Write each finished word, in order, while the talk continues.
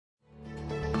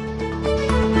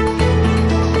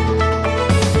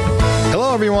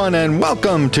everyone, and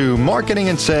welcome to Marketing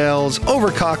and Sales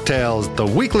Over Cocktails, the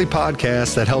weekly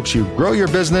podcast that helps you grow your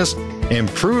business,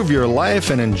 improve your life,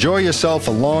 and enjoy yourself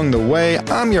along the way.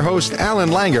 I'm your host, Allan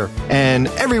Langer, and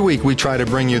every week we try to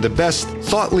bring you the best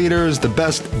thought leaders, the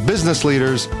best business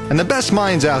leaders, and the best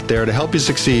minds out there to help you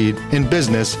succeed in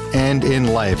business and in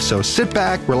life. So sit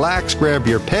back, relax, grab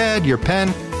your pad, your pen,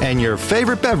 and your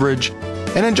favorite beverage,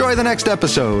 and enjoy the next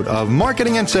episode of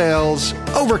Marketing and Sales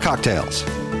Over Cocktails.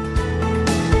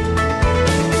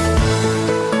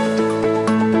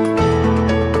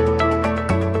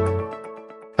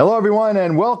 Hello, everyone,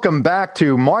 and welcome back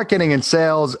to Marketing and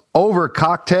Sales Over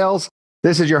Cocktails.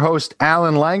 This is your host,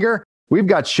 Allan Langer. We've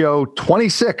got show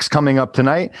 26 coming up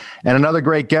tonight, and another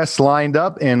great guest lined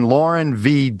up in Lauren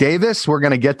V. Davis. We're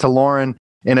going to get to Lauren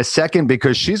in a second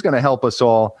because she's going to help us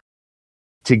all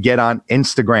to get on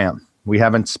Instagram. We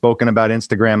haven't spoken about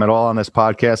Instagram at all on this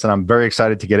podcast, and I'm very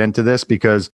excited to get into this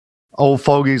because old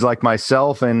fogies like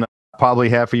myself and probably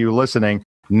half of you listening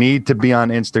need to be on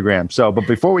Instagram. But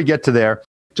before we get to there,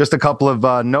 just a couple of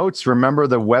notes. Remember,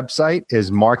 the website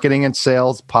is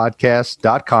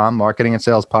marketingandsalespodcast.com,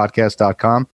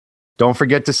 marketingandsalespodcast.com. Don't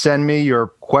forget to send me your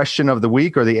question of the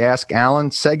week or the Ask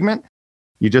Allan segment.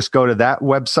 You just go to that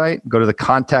website, go to the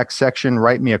contact section,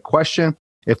 write me a question.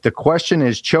 If the question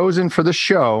is chosen for the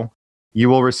show, you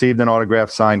will receive an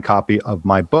autographed signed copy of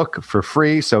my book for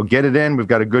free. So get it in. We've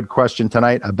got a good question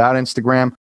tonight about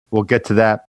Instagram. We'll get to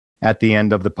that at the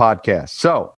end of the podcast.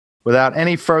 So without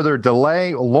any further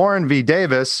delay, Lauren V.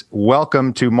 Davis,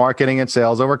 welcome to Marketing and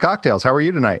Sales Over Cocktails. How are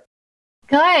you tonight?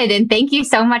 Good. And thank you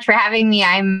so much for having me.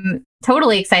 I'm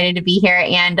totally excited to be here.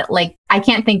 And I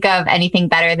can't think of anything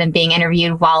better than being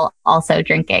interviewed while also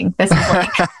drinking. This is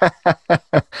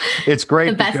it's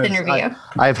great. The best interview.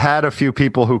 I've had a few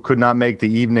people who could not make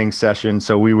the evening session.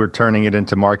 So we were turning it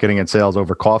into Marketing and Sales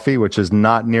Over Coffee, which is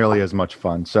not nearly as much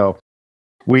fun. So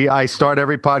I start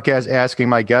every podcast asking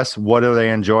my guests, what are they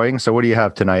enjoying? So what do you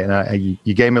have tonight? And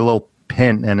you gave me a little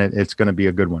hint, and it's going to be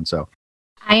a good one. So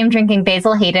I am drinking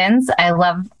Basil Hayden's. I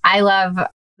love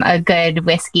a good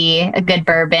whiskey, a good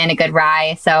bourbon, a good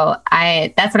rye. So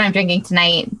that's what I'm drinking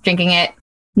tonight. Drinking it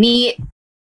neat,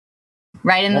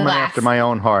 right in the glass. After my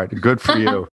own heart. Good for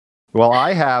you. Well,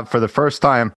 I have, for the first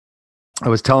time, I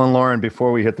was telling Lauren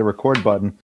before we hit the record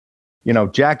button,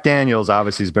 Jack Daniels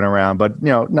obviously has been around, but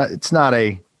it's not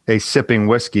a sipping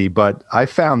whiskey. But I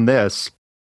found this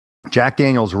Jack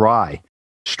Daniels rye,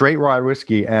 straight rye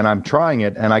whiskey, and I'm trying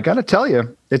it, and I got to tell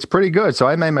you, it's pretty good. So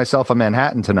I made myself a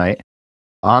Manhattan tonight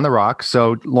on the rocks.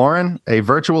 So Lauren, a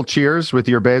virtual cheers with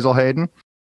your Basil Hayden.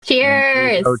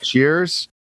 Cheers. So cheers.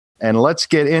 And let's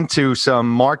get into some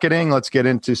marketing. Let's get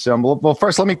into some. Well,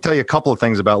 first, let me tell you a couple of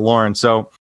things about Lauren.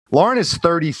 So Lauren is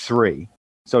 33.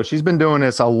 So she's been doing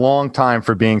this a long time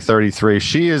for being 33.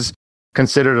 She is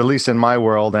considered, at least in my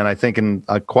world, and I think in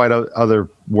quite other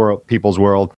people's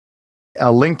world, a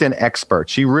LinkedIn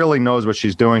expert. She really knows what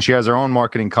she's doing. She has her own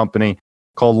marketing company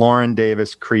called Lauren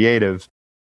Davis Creative.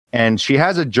 And she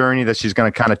has a journey that she's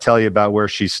going to kind of tell you about, where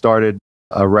she started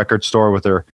a record store with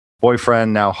her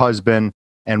boyfriend, now husband,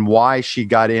 and why she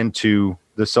got into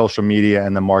the social media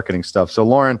and the marketing stuff. So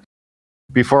Lauren,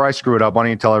 before I screw it up, why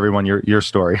don't you tell everyone your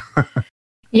story?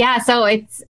 Yeah, so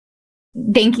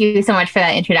thank you so much for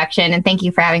that introduction, and thank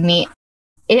you for having me.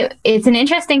 It's an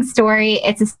interesting story.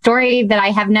 It's a story that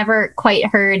I have never quite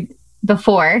heard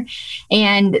before.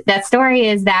 And that story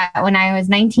is that when I was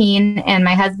 19 and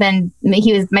my husband,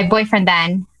 he was my boyfriend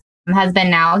then, my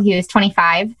husband now, he was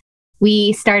 25,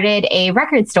 we started a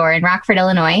record store in Rockford,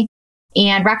 Illinois.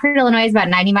 And Rockford, Illinois is about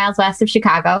 90 miles west of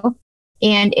Chicago.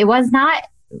 And it was not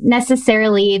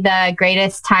necessarily the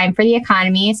greatest time for the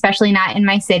economy, especially not in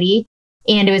my city.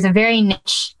 And it was a very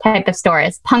niche type of store.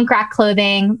 It's punk rock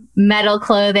clothing, metal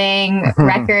clothing,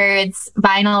 records,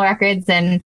 vinyl records.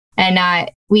 And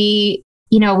we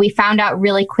found out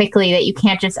really quickly that you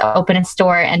can't just open a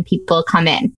store and people come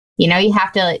in. You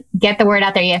have to get the word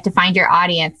out there. You have to find your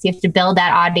audience. You have to build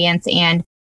that audience and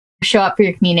show up for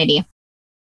your community.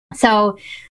 So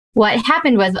what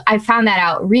happened was I found that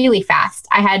out really fast.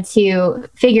 I had to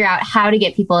figure out how to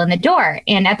get people in the door.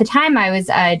 And at the time I was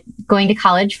going to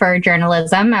college for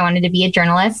journalism. I wanted to be a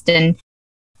journalist, and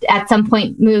at some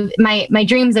point my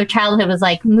dreams of childhood was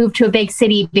move to a big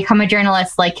city, become a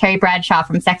journalist like Carrie Bradshaw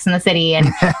from Sex and the City, and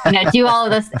do all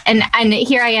of this. And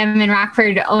here I am in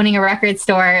Rockford owning a record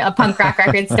store, a punk rock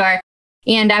record store.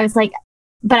 And I was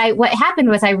what happened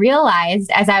was I realized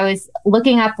as I was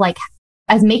looking up,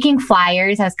 I was making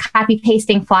flyers, I was copy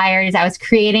pasting flyers, I was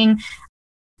creating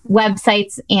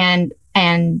websites and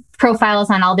profiles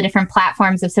on all the different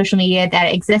platforms of social media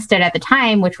that existed at the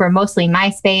time, which were mostly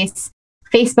MySpace,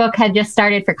 Facebook had just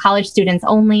started for college students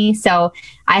only. So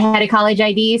I had a college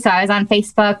ID, so I was on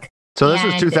Facebook. So this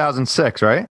was 2006,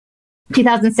 right?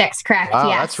 2006, correct. Wow,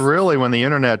 yes. That's really when the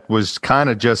internet was kind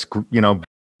of just,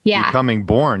 becoming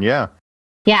born. Yeah.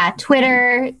 Yeah.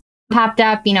 Twitter popped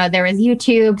up, there was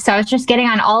YouTube. So I was just getting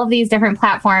on all of these different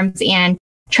platforms and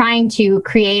trying to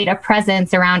create a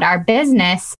presence around our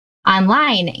business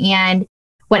online. And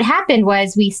what happened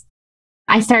was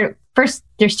first,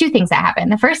 there's two things that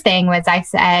happened. The first thing was I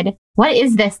said, what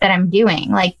is this that I'm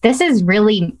doing? Like, this is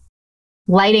really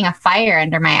lighting a fire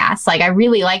under my ass. Like, I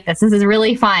really like this. This is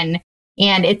really fun.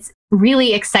 And it's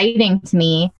really exciting to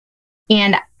me.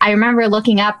 And I remember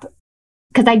looking up,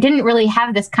 because I didn't really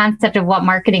have this concept of what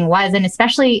marketing was. And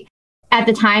especially at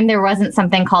the time, there wasn't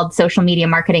something called social media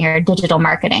marketing or digital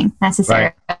marketing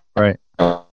necessarily. Right.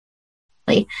 So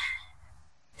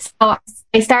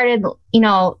I started,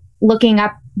 looking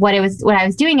up what I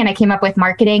was doing, and I came up with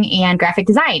marketing and graphic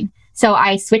design. So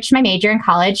I switched my major in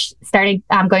college, started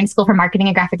going to school for marketing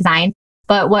and graphic design.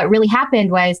 But what really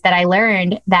happened was that I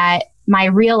learned that my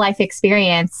real life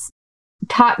experience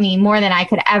taught me more than I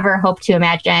could ever hope to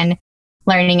imagine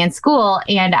learning in school.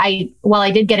 And while I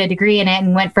did get a degree in it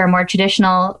and went for a more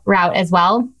traditional route as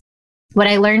well, what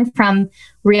I learned from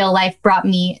real life brought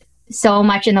me so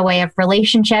much in the way of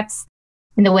relationships,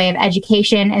 in the way of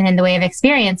education, and in the way of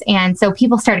experience. And so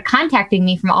people started contacting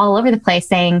me from all over the place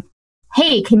saying,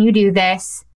 hey, can you do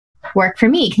this work for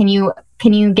me? Can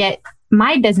you get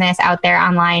my business out there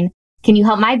online? Can you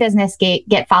help my business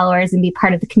get followers and be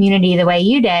part of the community the way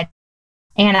you did?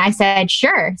 And I said,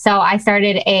 sure. So I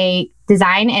started a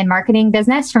design and marketing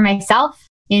business for myself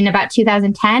in about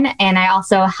 2010. And I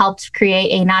also helped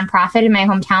create a nonprofit in my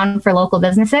hometown for local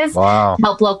businesses. Wow. To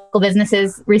help local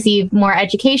businesses receive more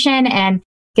education and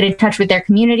get in touch with their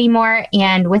community more.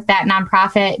 And with that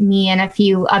nonprofit, me and a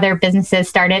few other businesses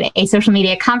started a social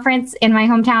media conference in my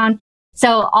hometown.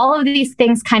 So all of these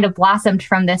things kind of blossomed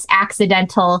from this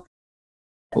accidental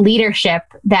leadership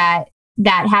that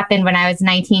happened when I was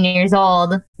 19 years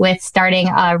old, with starting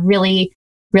a really,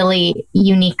 really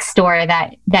unique store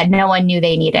that no one knew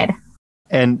they needed.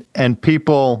 And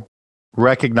people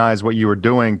recognize what you were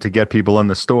doing to get people in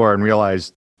the store and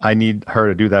realize, I need her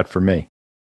to do that for me.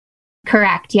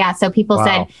 Correct. Yeah. So people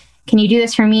said, can you do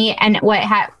this for me? And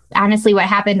honestly, what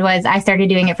happened was I started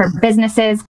doing it for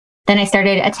businesses. Then I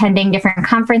started attending different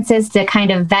conferences to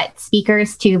kind of vet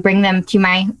speakers to bring them to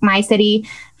my city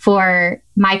for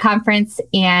my conference,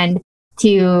 and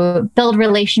to build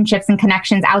relationships and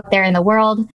connections out there in the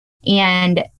world.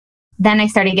 And then I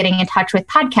started getting in touch with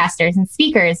podcasters and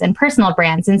speakers and personal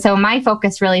brands. And so my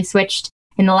focus really switched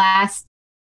in the last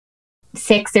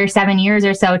 6 or 7 years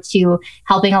or so to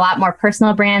helping a lot more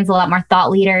personal brands, a lot more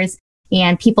thought leaders,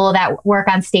 and people that work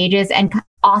on stages and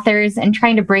authors, and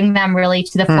trying to bring them really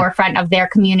to the forefront of their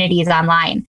communities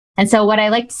online. And so what I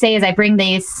like to say is I bring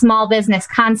these small business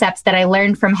concepts that I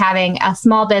learned from having a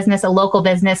small business, a local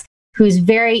business, who's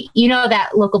very, that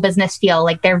local business feel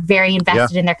like they're very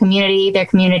invested in their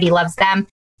community loves them.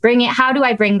 How do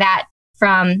I bring that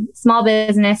from small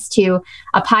business to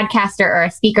a podcaster or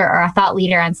a speaker or a thought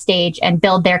leader on stage and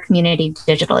build their community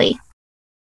digitally?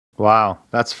 Wow,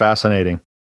 that's fascinating.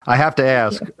 I have to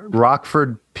ask,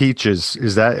 Rockford Peaches,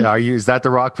 is that the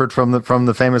Rockford from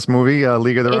the famous movie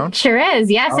League of Their Own? It sure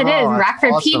is. Yes, it is.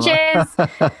 Rockford awesome.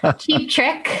 Peaches, Cheap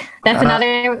Trick. That's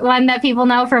another one that people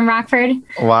know from Rockford.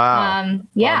 Wow.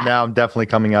 Yeah. Well, now I'm definitely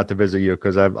coming out to visit you,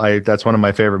 because that's one of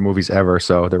my favorite movies ever.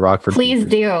 So the Rockford Please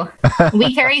Peaches. do.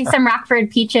 We carry some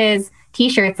Rockford Peaches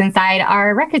t-shirts inside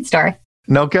our record store.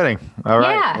 No kidding. All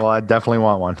right. Yeah. Well, I definitely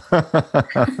want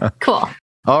one. Cool.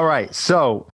 All right.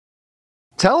 So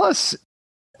tell us,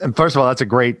 first of all,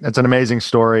 that's an amazing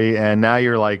story. And now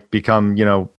you're like become,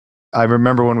 I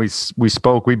remember when we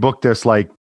spoke, we booked this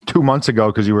like 2 months ago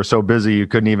because you were so busy. You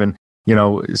couldn't even,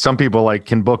 some people like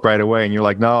can book right away, and you're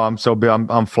like, no, I'm so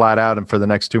I'm flat out and for the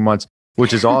next 2 months,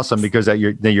 which is awesome because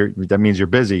that means you're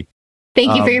busy.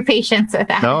 Thank you for your patience with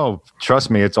that. No, trust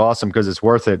me, it's awesome because it's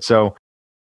worth it. So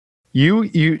do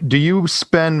you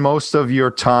spend most of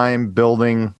your time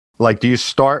building, like, do you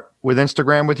start with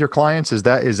Instagram with your clients? Is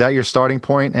that your starting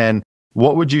point? And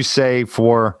what would you say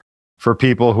for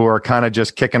people who are kind of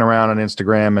just kicking around on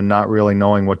Instagram and not really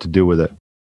knowing what to do with it?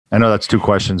 I know that's two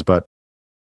questions, but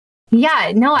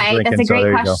yeah, no, that's a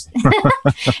great question.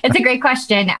 It's a great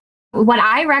question. What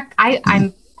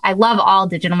I love all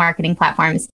digital marketing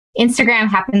platforms. Instagram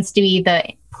happens to be the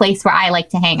place where I like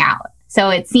to hang out. So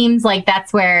it seems like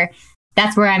that's where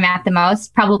I'm at the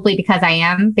most, probably because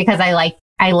I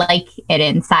I like it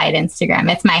inside Instagram.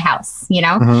 It's my house, you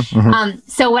know?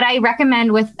 So what I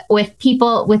recommend with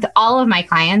people, with all of my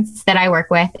clients that I work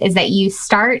with, is that you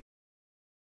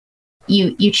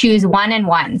choose one and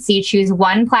one. So you choose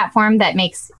one platform that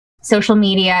makes social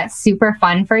media super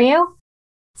fun for you.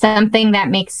 Something that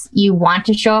makes you want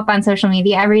to show up on social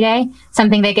media every day.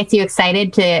 Something that gets you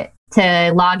excited to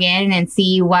log in and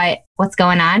see what's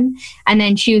going on. And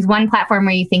then choose one platform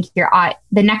where you think the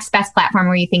next best platform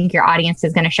where you think your audience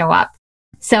is going to show up.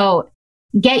 So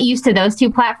get used to those two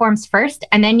platforms first,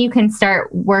 and then you can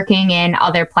start working in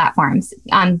other platforms.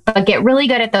 But get really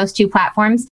good at those two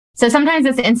platforms. So sometimes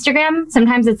it's Instagram,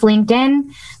 sometimes it's LinkedIn,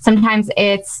 sometimes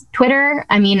it's Twitter.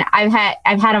 I mean, I've had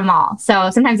them all. So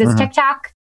sometimes it's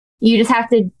TikTok. You just have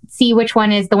to see which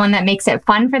one is the one that makes it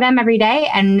fun for them every day,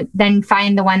 and then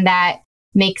find the one that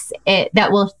makes it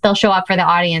they'll show up for the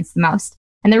audience the most.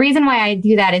 And the reason why I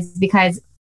do that is because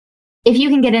if you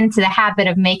can get into the habit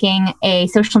of making a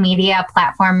social media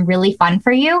platform really fun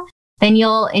for you, then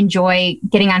you'll enjoy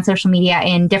getting on social media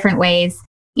in different ways,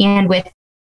 and with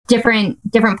different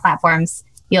platforms,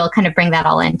 you'll kind of bring that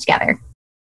all in together.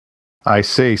 I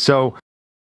see. So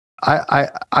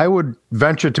I would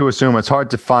venture to assume it's hard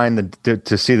to find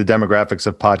to see the demographics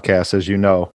of podcasts, as you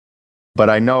know, but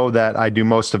I know that I do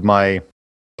most of my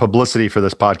publicity for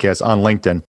this podcast on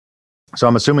LinkedIn. So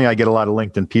I'm assuming I get a lot of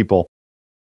LinkedIn people,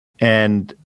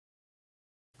 and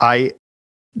the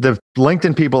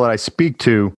LinkedIn people that I speak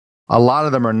to, a lot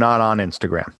of them are not on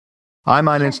Instagram. I'm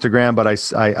on Instagram, but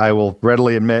I will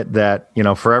readily admit that,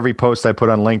 for every post I put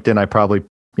on LinkedIn, I probably,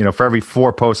 for every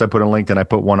 4 posts I put on LinkedIn, I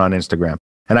put one on Instagram.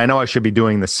 And I know I should be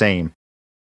doing the same.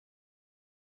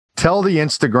 Tell the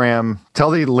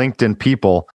LinkedIn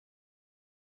people,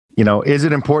 is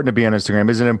it important to be on Instagram?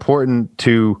 Is it important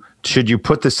should you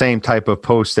put the same type of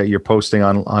posts that you're posting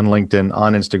on LinkedIn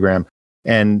on Instagram?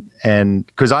 And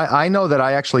because I know that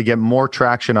I actually get more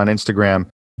traction on Instagram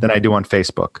than I do on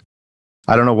Facebook.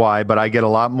 I don't know why, but I get a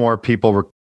lot more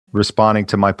people responding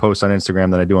to my posts on Instagram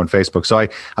than I do on Facebook. So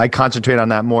I concentrate on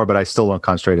that more, but I still don't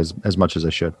concentrate as much as I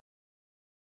should.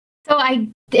 So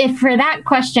if for that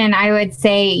question, I would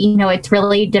say, it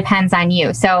really depends on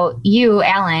you. So you,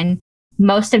 Allan,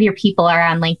 most of your people are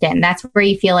on LinkedIn. That's where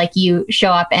you feel like you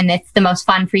show up, and it's the most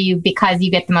fun for you because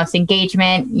you get the most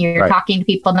engagement. You're talking to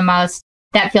people the most.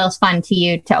 That feels fun to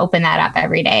you to open that up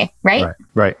every day, right?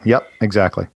 Right. Yep,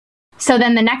 exactly. So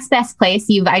then the next best place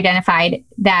you've identified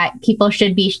that people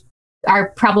are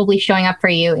probably showing up for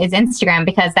you is Instagram,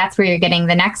 because that's where you're getting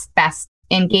the next best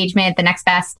engagement, the next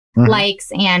best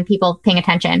likes, and people paying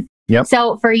attention. Yep.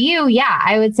 So for you,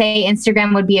 I would say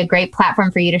Instagram would be a great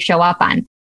platform for you to show up on.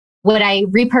 Would I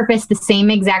repurpose the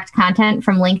same exact content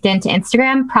from LinkedIn to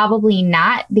Instagram? Probably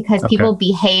not, because people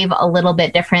behave a little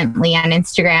bit differently on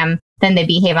Instagram than they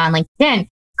behave on LinkedIn.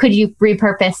 Could you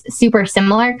repurpose super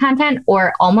similar content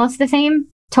or almost the same?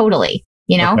 Totally.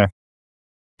 The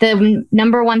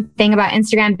number one thing about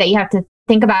Instagram that you have to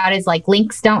think about is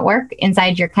links don't work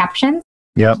inside your captions.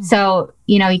 Yeah. So,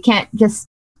 you can't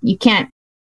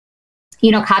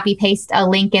copy paste a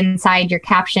link inside your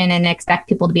caption and expect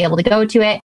people to be able to go to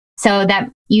it. So that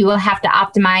you will have to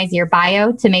optimize your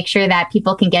bio to make sure that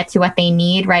people can get to what they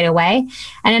need right away.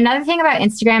 And another thing about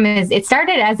Instagram is it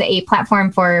started as a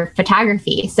platform for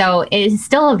photography. So it is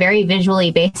still a very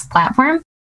visually based platform.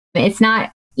 It's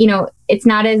not, it's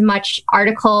not as much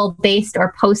article based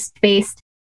or post based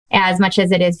as much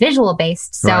as it is visual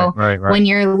based. So when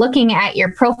you're looking at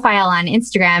your profile on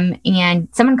Instagram and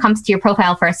someone comes to your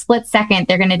profile for a split second,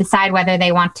 they're going to decide whether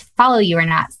they want to follow you or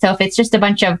not. So if it's just a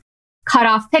bunch of cut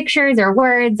off pictures or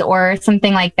words or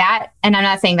something like that, and I'm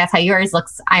not saying that's how yours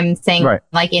looks, I'm saying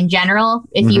in general,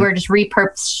 if you were just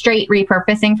straight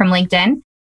repurposing from LinkedIn,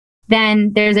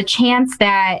 then there's a chance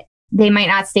that they might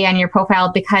not stay on your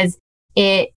profile because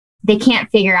they can't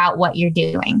figure out what you're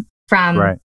doing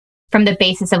from the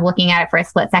basis of looking at it for a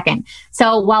split second.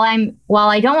 So while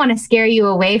I don't want to scare you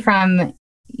away from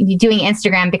doing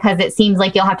Instagram because it seems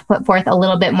like you'll have to put forth a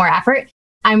little bit more effort,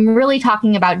 I'm really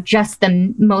talking about just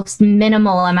the most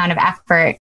minimal amount of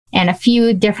effort and a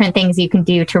few different things you can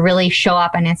do to really show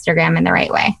up on Instagram in the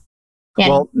right way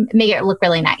and make it look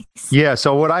really nice. Yeah.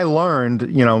 So what I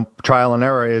learned, trial and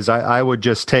error, is I would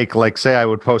just take, say I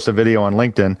would post a video on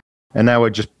LinkedIn and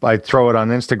I'd throw it on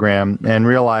Instagram and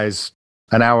realize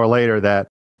an hour later that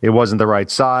it wasn't the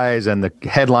right size and the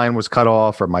headline was cut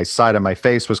off or my side of my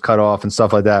face was cut off and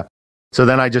stuff like that. So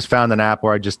then I just found an app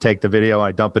where I just take the video,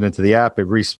 I dump it into the app, it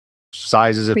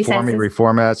resizes it for me,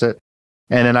 reformats it,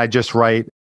 and then I just write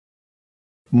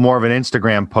more of an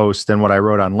Instagram post than what I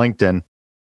wrote on LinkedIn.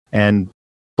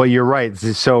 But you're right.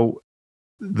 So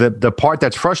the part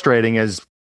that's frustrating is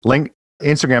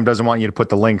Instagram doesn't want you to put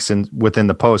the links in within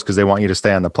the post because they want you to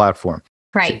stay on the platform.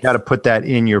 Right. So you got to put that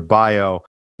in your bio.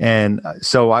 And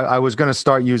so I was going to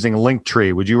start using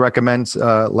Linktree. Would you recommend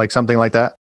like something like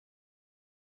that?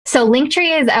 So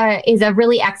Linktree is a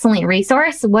really excellent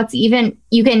resource. And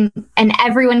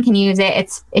everyone can use it.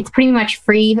 It's pretty much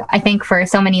free, I think, for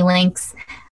so many links.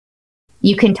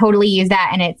 You can totally use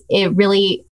that, and it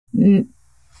really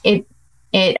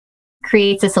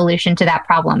creates a solution to that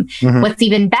problem. Mm-hmm. What's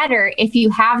even better, if you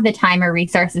have the time or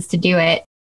resources to do it,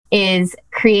 is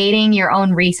creating your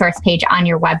own resource page on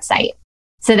your website.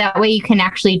 So that way you can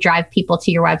actually drive people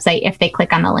to your website if they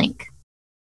click on the link.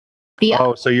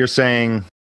 So you're saying...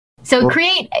 So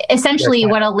create essentially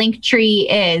what a Linktree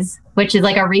is, which is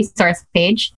like a resource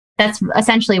page. That's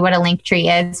essentially what a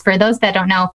Linktree is. For those that don't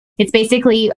know, it's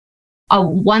basically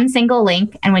one single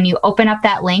link. And when you open up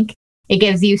that link, it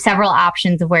gives you several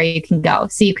options of where you can go.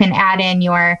 So you can add in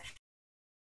your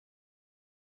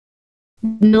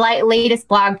latest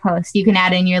blog post. You can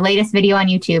add in your latest video on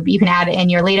YouTube. You can add in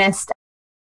your latest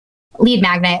lead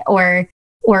magnet or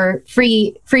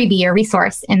freebie or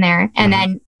resource in there. And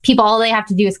then people, all they have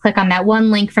to do is click on that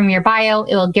one link from your bio.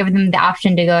 It will give them the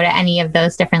option to go to any of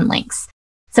those different links.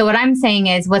 So what I'm saying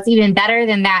is what's even better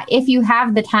than that, if you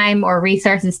have the time or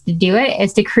resources to do it,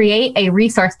 is to create a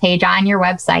resource page on your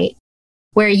website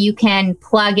where you can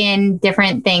plug in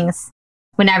different things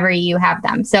whenever you have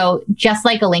them. So just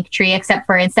like a Linktree, except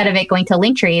for instead of it going to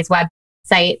Linktree's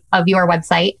website of your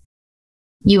website,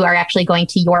 you are actually going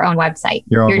to your own website.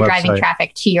 You're driving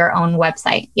traffic to your own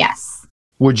website. Yes.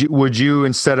 Would you,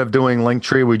 instead of doing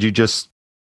Linktree, would you just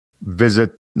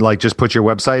just put your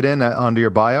website in under your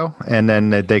bio and then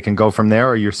they can go from there?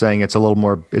 Or you're saying it's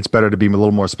better to be a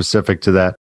little more specific to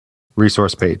that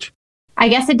resource page? I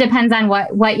guess it depends on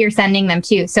what you're sending them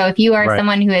to. So if you are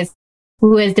someone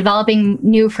who is developing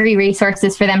new free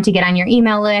resources for them to get on your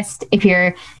email list, if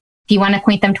you want to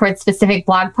point them towards specific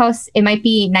blog posts, it might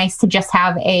be nice to just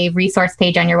have a resource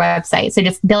page on your website. So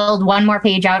just build one more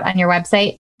page out on your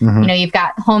website. Mm-hmm. You've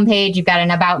got homepage, you've got an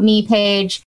about me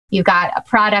page, you've got a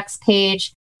products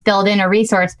page, build in a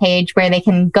resource page where they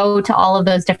can go to all of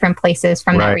those different places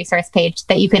from that resource page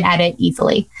that you can edit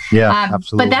easily. Yeah,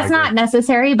 absolutely. But that's not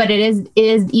necessary, but it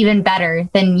is even better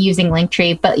than using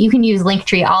Linktree. But you can use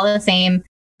Linktree all the same.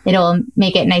 It'll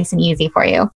make it nice and easy for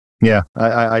you. Yeah,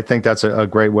 I think that's a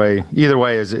great way. Either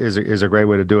way is a great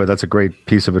way to do it. That's a great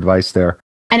piece of advice there.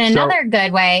 And another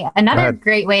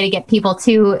great way to get people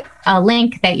to a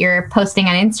link that you're posting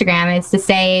on Instagram is to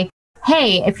say,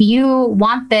 hey, if you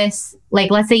want this,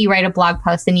 like, let's say you write a blog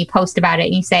post and you post about it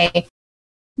and you say,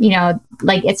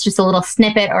 it's just a little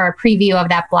snippet or a preview of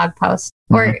that blog post.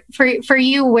 Mm-hmm. Or for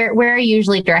you, where are you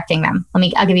usually directing them?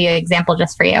 I'll give you an example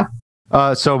just for you.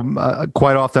 So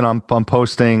quite often I'm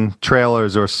posting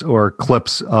trailers or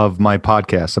clips of my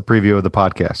podcast, a preview of the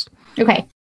podcast. Okay.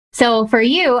 So for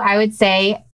you, I would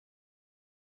say,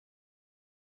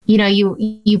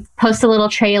 you post a little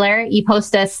trailer, you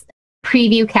post a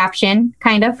preview caption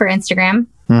kind of for Instagram.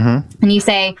 Mm-hmm. And you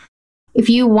say, if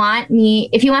you want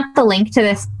the link to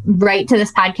this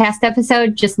podcast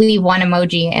episode, just leave one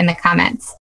emoji in the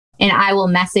comments and I will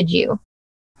message you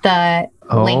the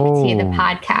link to the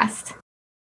podcast.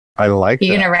 I like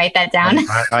You're going to write that down?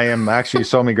 I am actually, you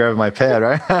saw me grabbing my pad,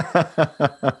 right?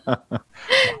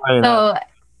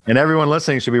 And everyone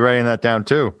listening should be writing that down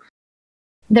too.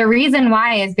 The reason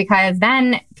why is because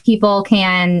then people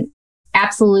can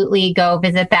absolutely go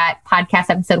visit that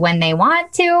podcast episode when they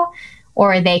want to,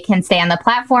 or they can stay on the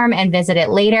platform and visit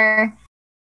it later.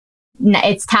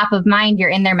 It's top of mind. You're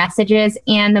in their messages.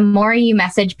 And the more you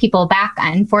message people back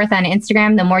and forth on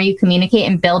Instagram, the more you communicate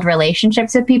and build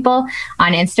relationships with people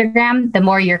on Instagram, the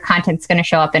more your content's going to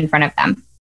show up in front of them.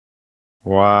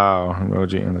 Wow.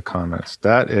 Emoji in the comments.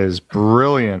 That is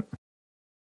brilliant.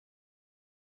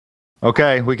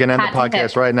 Okay, we can end the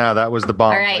podcast right now. That was the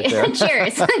bomb. All right.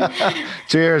 Cheers.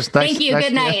 Cheers. Thank you.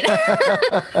 Good night.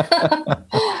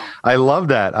 I love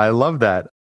that.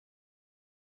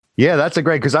 Yeah, that's a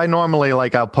great, because I normally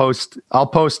I'll post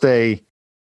a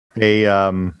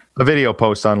video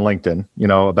post on LinkedIn,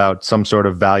 about some sort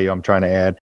of value I'm trying to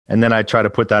add. And then I try to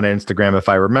put that on Instagram if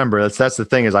I remember. That's the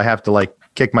thing, is I have to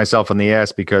kick myself in the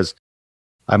ass, because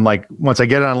I'm once I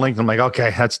get it on LinkedIn, I'm like,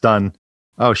 okay, that's done.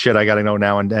 Oh shit, I got to go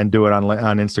now and do it on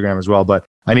Instagram as well. But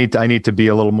I need to be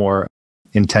a little more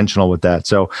intentional with that.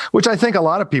 So, which I think a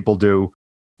lot of people do,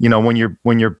 when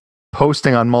you're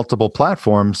posting on multiple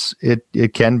platforms,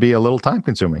 it can be a little time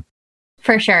consuming.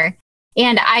 For sure.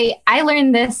 And I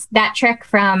learned that trick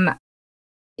from,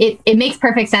 it makes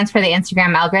perfect sense for the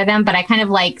Instagram algorithm, but I kind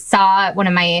of saw one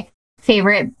of my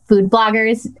favorite food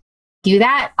bloggers do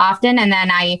that often. And then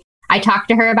I talked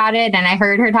to her about it, and I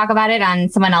heard her talk about it on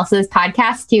someone else's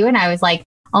podcast too. And I was like,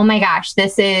 oh my gosh,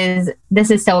 this is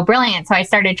so brilliant. So I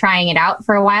started trying it out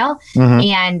for a while.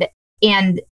 And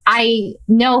I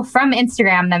know from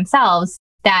Instagram themselves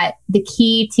that the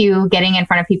key to getting in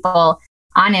front of people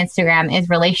on Instagram is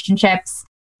relationships,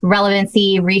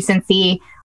 relevancy, recency,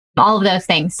 all of those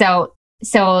things. So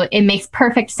it makes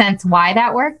perfect sense why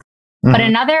that works. But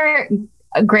another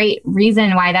great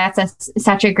reason why that's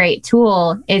such a great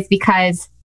tool is because,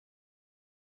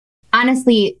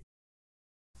 honestly,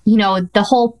 you know, the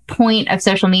whole point of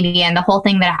social media and the whole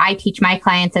thing that I teach my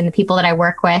clients and the people that I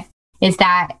work with is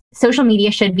that social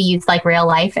media should be used like real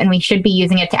life, and we should be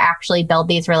using it to actually build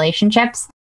these relationships,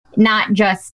 not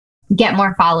just get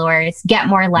more followers, get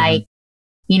more likes,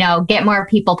 you know, get more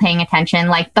people paying attention.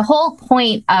 Like, the whole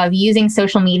point of using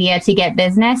social media to get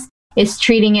business is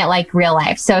treating it like real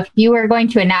life. So if you were going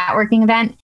to a networking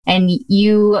event and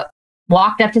you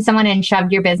walked up to someone and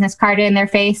shoved your business card in their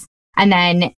face and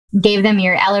then gave them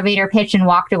your elevator pitch and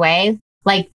walked away,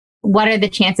 like, what are the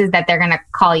chances that they're going to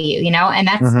call you, you know? And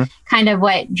that's kind of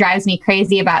what drives me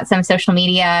crazy about some social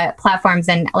media platforms,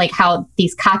 and like how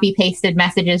these copy pasted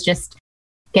messages just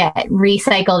get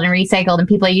recycled and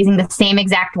people are using the same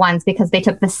exact ones because they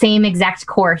took the same exact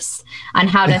course on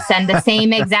how to send the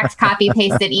same exact copy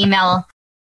pasted email.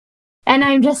 And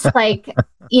I'm just like,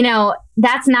 you know,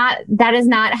 that is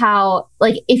not how,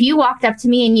 like, if you walked up to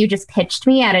me and you just pitched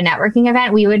me at a networking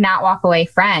event, we would not walk away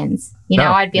friends. You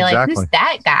know, I'd be like, who's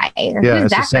that guy? Or yeah, who's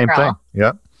it's that the same girl? thing.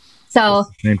 Yep. So,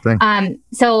 same thing.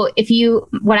 So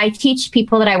what I teach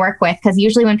people that I work with, because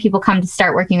usually when people come to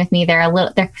start working with me, they're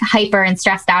hyper and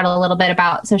stressed out a little bit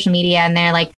about social media. And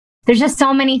they're like, there's just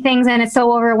so many things and it's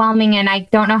so overwhelming. And I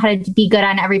don't know how to be good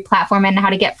on every platform and how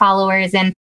to get followers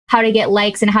and how to get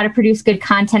likes and how to produce good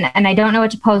content. And I don't know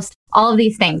what to post, all of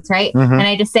these things. Right. And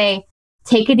I just say,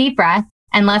 take a deep breath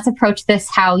and let's approach this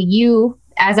how you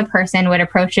as a person would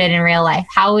approach it in real life.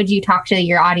 How would you talk to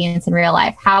your audience in real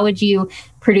life? How would you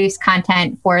produce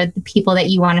content for the people that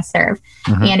you want to serve?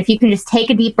 And if you can just take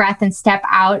a deep breath and step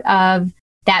out of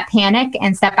that panic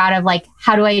and step out of like,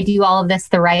 how do I do all of this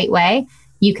the right way?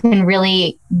 You can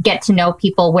really get to know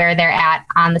people where they're at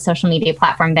on the social media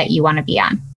platform that you want to be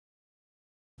on.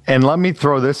 And let me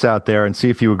throw this out there and see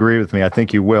if you agree with me. I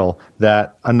think you will.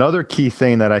 That another key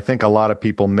thing that I think a lot of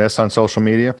people miss on social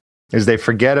media is they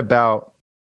forget about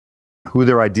who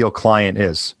their ideal client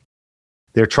is.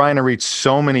 They're trying to reach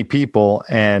so many people,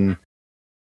 and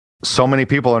so many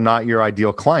people are not your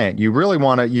ideal client. You really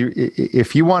want to,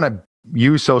 if you want to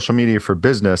use social media for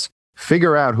business,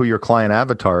 figure out who your client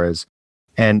avatar is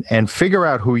and figure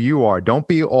out who you are. Don't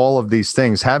be all of these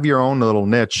things. Have your own little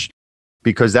niche,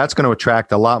 because that's going to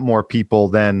attract a lot more people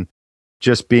than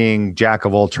just being jack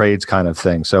of all trades kind of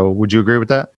thing. So would you agree with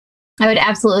that? I would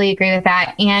absolutely agree with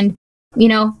that. And, you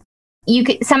know,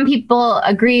 some people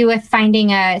agree with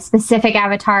finding a specific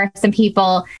avatar. Some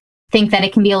people think that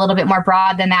it can be a little bit more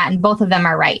broad than that. And both of them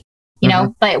are right, you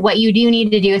know, but what you do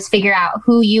need to do is figure out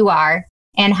who you are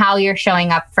and how you're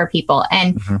showing up for people,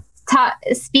 and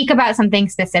speak about something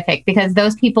specific, because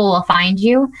those people will find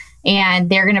you and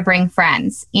they're going to bring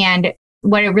friends. And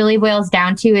what it really boils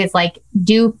down to is like,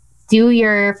 do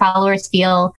your followers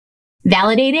feel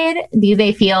validated? Do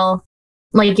they feel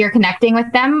like you're connecting with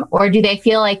them, or do they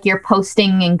feel like you're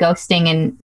posting and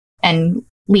ghosting and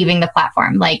leaving the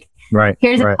platform? Like,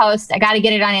 here's a post. I got to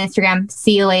get it on Instagram.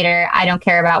 See you later. I don't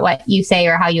care about what you say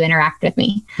or how you interact with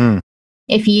me.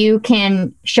 If you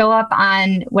can show up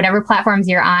on whatever platforms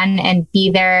you're on and be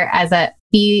there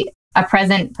be a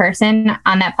present person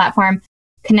on that platform,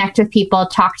 connect with people,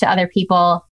 talk to other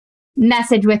people,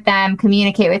 message with them,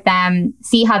 communicate with them,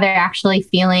 see how they're actually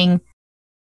feeling.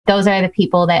 Those are the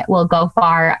people that will go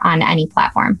far on any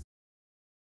platform.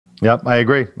 Yep, I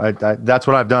agree. That's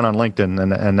what I've done on LinkedIn,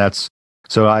 and that's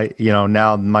so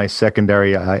now my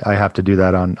secondary, I have to do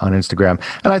that on Instagram,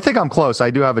 and I think I'm close.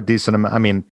 I do have a decent amount. I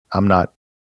mean, I'm not,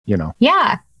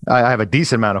 I have a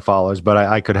decent amount of followers, but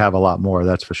I could have a lot more.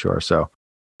 That's for sure. So,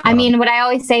 I mean, what I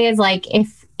always say is like,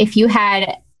 if you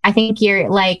had, I think you're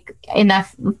like in the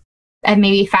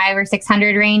maybe 500 or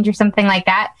 600 range or something like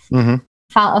that.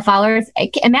 Followers.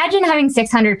 Imagine having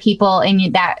 600 people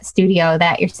in that studio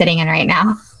that you're sitting in right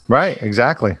now. Right,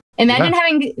 exactly.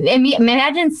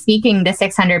 Imagine speaking to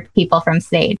 600 people from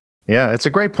stage. Yeah, it's a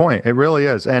great point. It really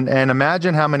is. And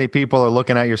imagine how many people are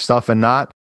looking at your stuff and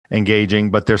not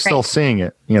engaging, but they're still seeing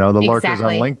it. The lurkers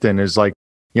on LinkedIn is like,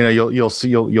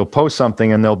 you'll post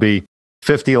something and there'll be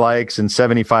 50 likes and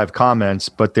 75 comments,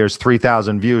 but there's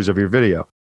 3,000 views of your video.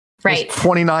 Right. There's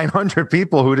 2,900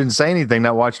 people who didn't say anything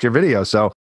that watched your video.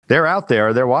 So they're out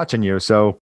there, they're watching you.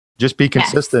 So just be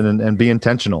consistent and be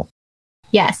intentional.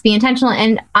 Yes, be intentional.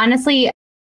 And honestly,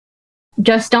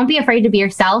 just don't be afraid to be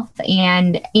yourself.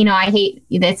 And, I hate,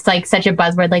 it's like such a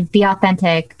buzzword, like be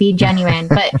authentic, be genuine,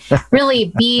 but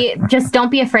really just don't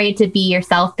be afraid to be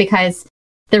yourself, because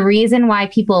the reason why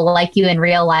people like you in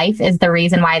real life is the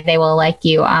reason why they will like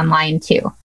you online too.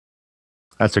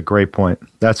 That's a great point.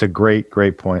 That's a great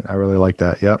point. I really like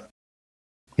that. Yep.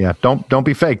 Yeah. Don't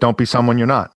be fake. Don't be someone you're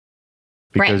not,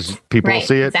 because people will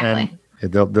see it and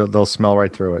they'll smell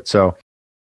right through it.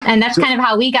 And that's kind of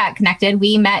how we got connected.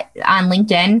 We met on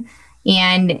LinkedIn,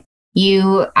 and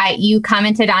you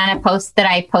commented on a post that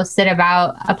I posted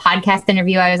about a podcast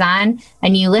interview I was on,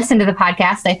 and you listened to the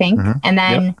podcast, I think. Mm-hmm. And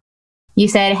then you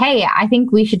said, "Hey, I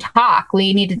think we should talk.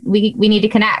 We need to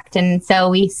connect." And so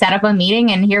we set up a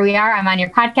meeting, and here we are. I'm on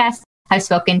your podcast. I've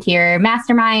spoken to your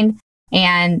mastermind,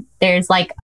 and there's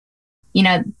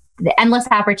the endless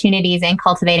opportunities in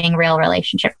cultivating real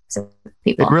relationships with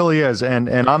people. It really is. And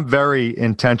I'm very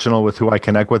intentional with who I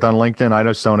connect with on LinkedIn. I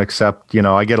just don't accept,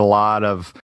 I get a lot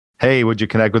of, hey, would you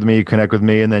connect with me? You connect with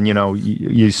me. And then,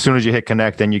 you as soon as you hit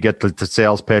connect, then you get the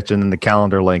sales pitch and then the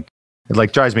calendar link.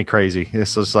 It drives me crazy.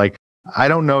 It's just like, I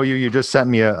don't know you. You just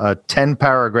sent me a 10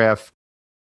 paragraph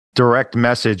direct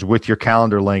message with your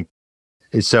calendar link.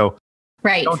 So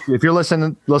if you're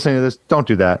listening to this, don't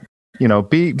do that.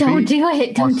 Be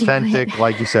authentic,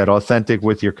 like you said, authentic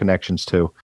with your connections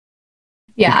too.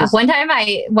 Yeah. Because one time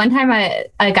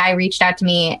a guy reached out to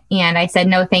me, and I said,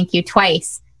 no, thank you,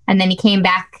 twice. And then he came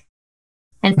back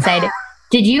and said,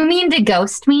 did you mean to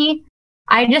ghost me?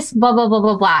 I just blah, blah, blah,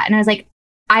 blah, blah. And I was like,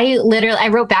 I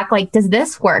wrote back, like, does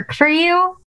this work for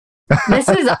you? This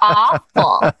is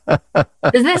awful.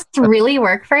 Does this really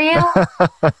work for you?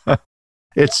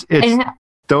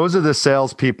 Those are the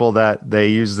salespeople that they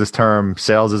use this term,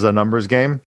 sales is a numbers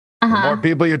game. The more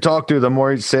people you talk to, the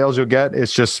more sales you'll get.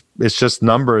 It's just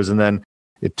numbers. And then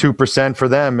 2% for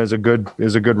them is a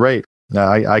good rate. Now,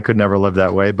 I could never live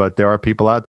that way, but there are people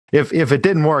out. If it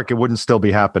didn't work, it wouldn't still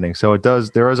be happening. So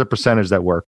there is a percentage that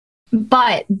work.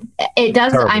 But it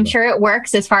does. Terrible. I'm sure it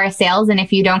works as far as sales. And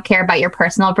if you don't care about your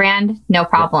personal brand, no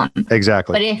problem. Yeah,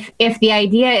 exactly. But if the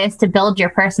idea is to build your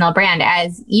personal brand,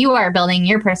 as you are building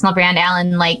your personal brand,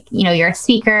 Allan, you're a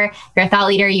speaker, you're a thought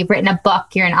leader, you've written a book,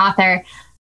 you're an author,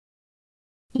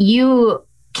 you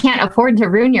can't afford to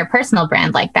ruin your personal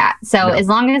brand like that. So as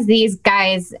long as these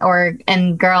guys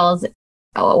and girls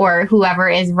or whoever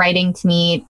is writing to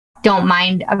me don't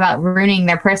mind about ruining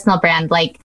their personal brand,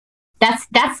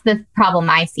 that's the problem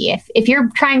I see. If you're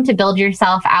trying to build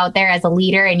yourself out there as a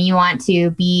leader and you want to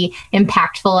be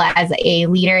impactful as a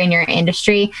leader in your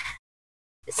industry,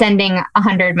 sending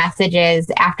 100 messages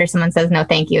after someone says no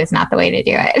thank you is not the way to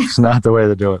do it. It's not the way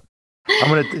to do it.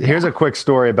 Here's a quick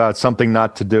story about something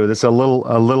not to do. This is a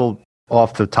little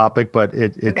off the topic, but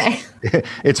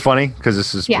it's funny because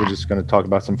we're just going to talk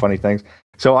about some funny things.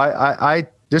 So I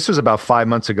this was about 5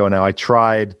 months ago now. I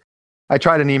tried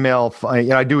an email.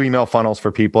 I do email funnels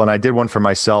for people, and I did one for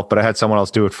myself, but I had someone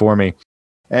else do it for me,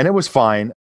 and it was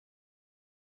fine.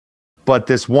 But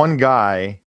this one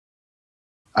guy,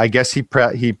 I guess he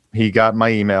got my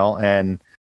email and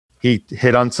he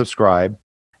hit unsubscribe,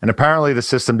 and apparently the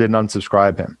system didn't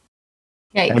unsubscribe him.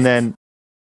 Yikes. And then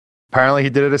apparently he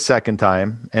did it a second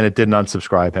time, and it didn't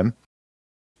unsubscribe him.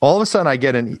 All of a sudden,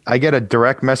 I get a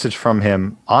direct message from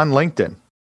him on LinkedIn.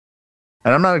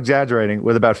 And I'm not exaggerating,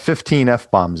 with about 15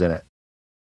 F-bombs in it.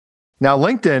 Now,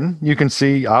 LinkedIn, you can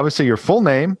see, obviously, your full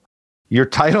name, your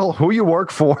title, who you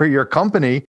work for, your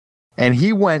company. And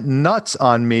he went nuts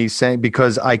on me saying,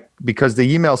 because the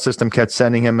email system kept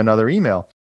sending him another email.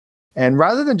 And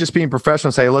rather than just being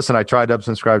professional, say, listen, I tried to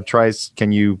unsubscribe twice.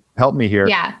 Can you help me here?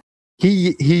 Yeah.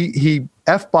 He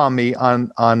F-bombed me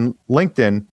on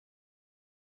LinkedIn.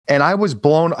 And I was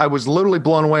literally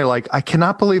blown away. Like, I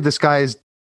cannot believe this guy is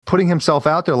putting himself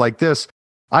out there like this.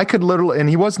 I could literally, and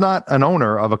he was not an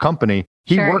owner of a company.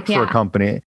 He worked for a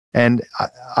company. And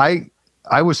I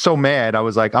was so mad. I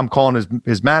was like, I'm calling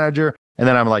his manager. And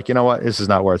then I'm like, you know what? This is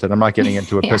not worth it. I'm not getting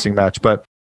into a pissing match. But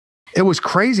it was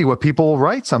crazy what people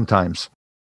write sometimes.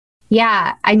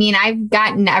 Yeah. I mean, I've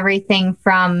gotten everything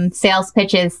from sales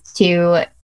pitches to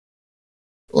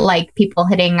people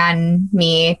hitting on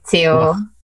me to,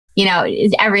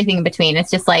 everything in between.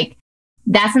 It's just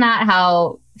that's not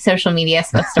how social media is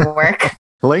supposed to work.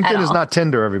 LinkedIn is not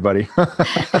Tinder, everybody.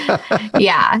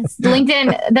 Yeah.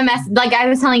 LinkedIn, I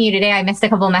was telling you today, I missed a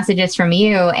couple of messages from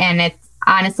you, and it's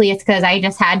because I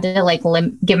just had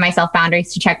to give myself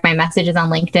boundaries to check my messages on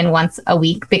LinkedIn once a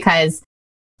week, because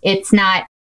it's not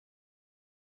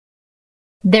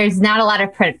there's not a lot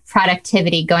of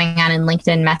productivity going on in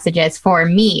LinkedIn messages for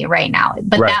me right now,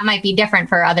 but that might be different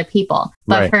for other people.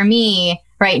 But for me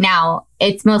right now,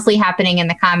 it's mostly happening in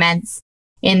the comments,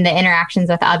 in the interactions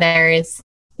with others,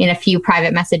 in a few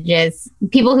private messages.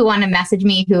 People who want to message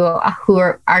me, who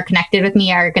are connected with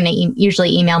me, are going to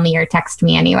usually email me or text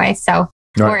me anyway. So,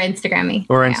 or Instagram me.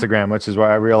 Or Instagram, which is why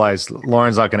I realized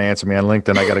Lauren's not going to answer me on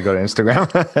LinkedIn. I got to go to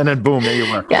Instagram. And then boom, there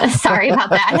you were. Yeah, sorry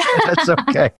about that. That's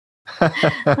okay.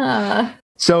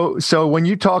 So when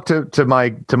you talked to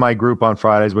my group on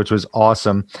Fridays, which was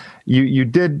awesome, you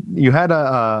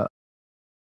had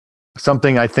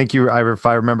something, I think if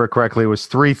I remember correctly, it was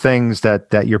 3 things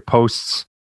that your posts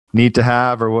need to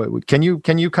have, or what? Can you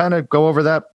kind of go over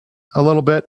that a little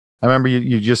bit? I remember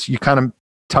you kind of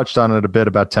touched on it a bit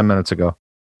about 10 minutes ago.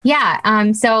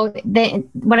 Yeah. So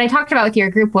what I talked about with your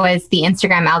group was the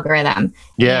Instagram algorithm.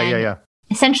 Yeah.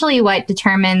 Essentially what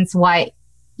determines what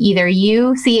either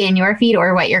you see in your feed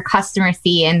or what your customers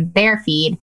see in their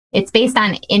feed. It's based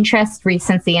on interest,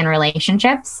 recency, and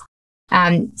relationships.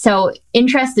 So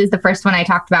interest is the first one I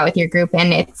talked about with your group,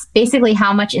 and it's basically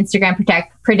how much Instagram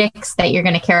predicts that you're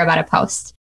going to care about a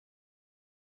post.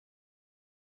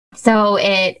 So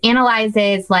it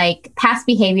analyzes like past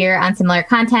behavior on similar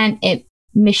content. It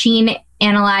machine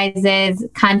analyzes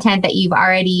content that you've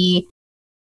already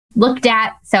looked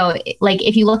at. So like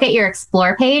if you look at your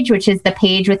explore page, which is the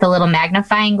page with the little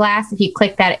magnifying glass, if you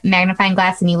click that magnifying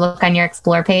glass and you look on your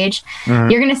explore page,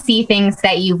 you're going to see things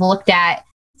that you've looked at,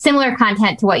 similar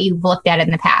content to what you've looked at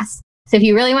in the past. So if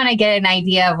you really want to get an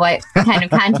idea of what kind of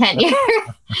content you're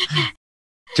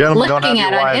Gentlemen, don't have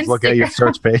your wives look at your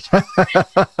search page.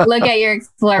 Look at your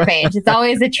explore page. It's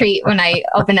always a treat when I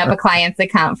open up a client's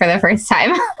account for the first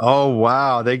time. Oh,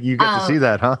 wow. You get to see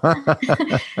that, huh?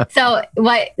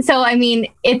 So I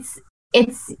mean, it's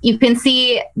you can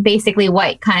see basically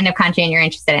what kind of content you're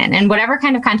interested in, and whatever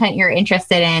kind of content you're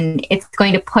interested in, it's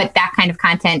going to put that kind of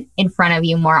content in front of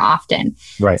you more often.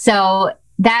 Right. So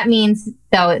that means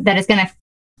though that it's going to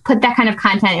put that kind of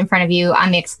content in front of you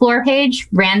on the explore page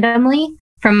randomly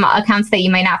from accounts that you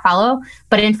might not follow,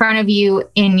 but in front of you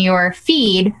in your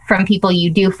feed from people you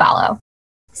do follow.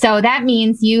 So that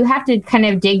means you have to kind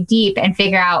of dig deep and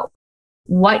figure out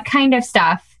what kind of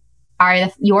stuff are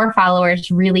your followers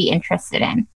really interested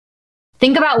in.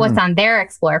 Think about what's on their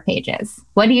explore pages.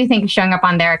 What do you think is showing up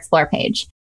on their explore page?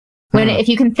 If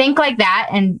you can think like that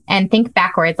and think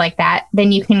backwards like that,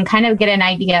 then you can kind of get an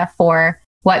idea for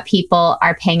what people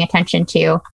are paying attention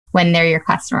to when they're your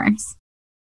customers.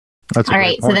 That's all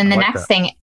right. So then the next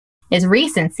thing is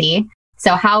recency.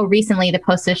 So how recently the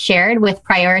post was shared, with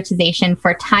prioritization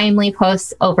for timely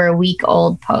posts over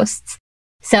week-old posts.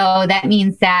 So that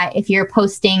means that if you're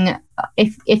posting,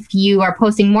 if you are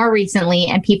posting more recently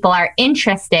and people are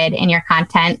interested in your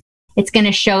content, it's going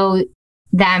to show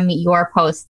them your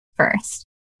post first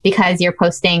because you're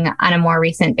posting on a more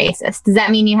recent basis. Does that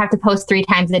mean you have to post 3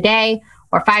 times a day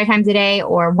or 5 times a day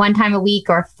or 1 time a week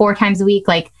or 4 times a week?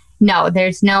 No,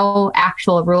 there's no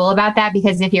actual rule about that,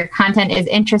 because if your content is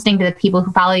interesting to the people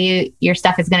who follow you, your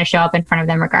stuff is going to show up in front of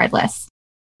them regardless.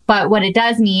 But what it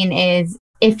does mean is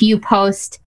if you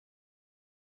post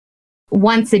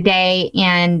once a day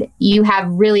and you have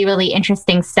really, really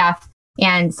interesting stuff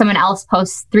and someone else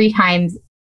posts 3 times,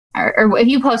 or if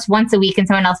you post once a week and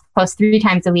someone else posts 3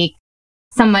 times a week,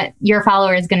 your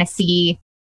follower is going to see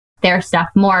their stuff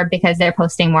more because they're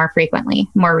posting more frequently,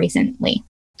 more recently.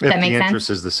 Does that make sense? If the interest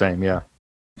is the same, yeah.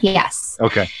 Yes.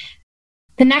 Okay.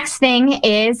 The next thing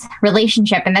is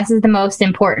relationship, and this is the most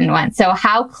important one. So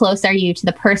how close are you to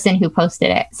the person who posted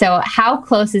it? So how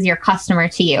close is your customer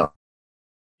to you?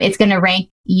 It's going to rank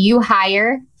you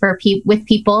higher with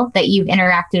people that you've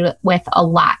interacted with a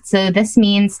lot. So this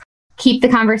means keep the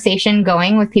conversation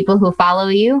going with people who follow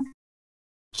you.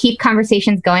 Keep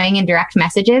conversations going in direct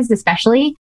messages,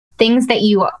 especially things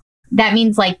that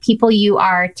means like people you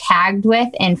are tagged with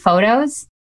in photos,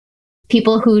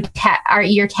 people who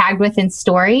you're tagged with in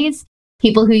stories,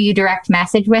 people who you direct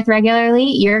message with regularly.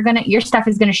 Your stuff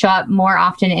is going to show up more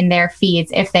often in their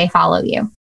feeds if they follow you.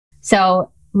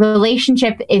 So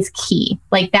relationship is key.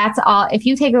 Like that's all. If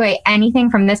you take away anything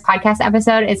from this podcast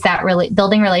episode, it's that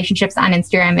building relationships on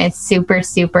Instagram is super,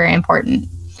 super important.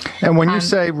 And when you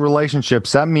say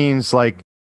relationships, that means like,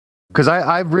 because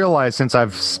I've realized since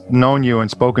I've known you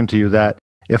and spoken to you that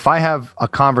if I have a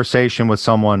conversation with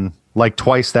someone like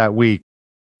twice that week,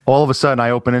 all of a sudden I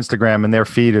open Instagram and their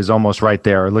feed is almost right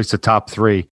there, or at least the top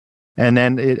 3. And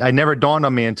then it never dawned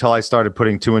on me until I started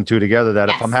putting 2 and 2 together that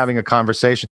if I'm having a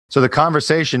conversation, so the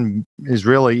conversation is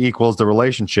really equals the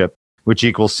relationship, which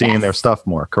equals seeing their stuff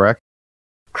more, correct?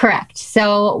 Correct.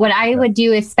 So what I would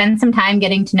do is spend some time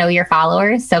getting to know your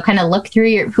followers. So kind of look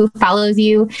through who follows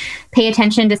you, pay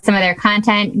attention to some of their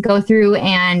content, go through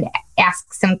and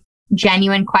ask some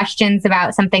genuine questions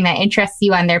about something that interests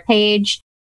you on their page,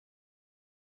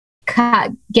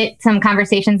 get some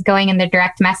conversations going in the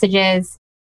direct messages,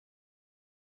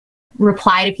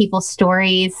 reply to people's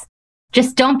stories.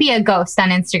 Just don't be a ghost on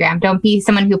Instagram. Don't be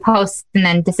someone who posts and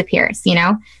then disappears,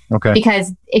 Okay.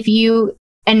 Because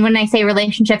and when I say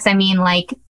relationships, I mean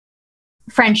like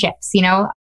friendships,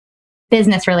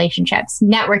 business relationships,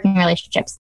 networking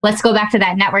relationships. Let's go back to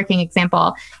that networking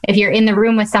example. If you're in the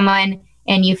room with someone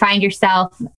and you find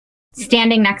yourself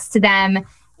standing next to them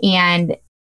and,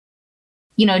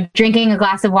 drinking a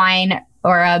glass of wine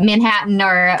or a Manhattan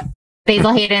or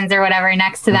Basil Hayden's or whatever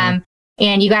next to them,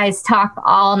 and you guys talk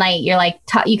all night, you're like,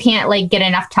 you can't like get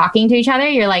enough talking to each other.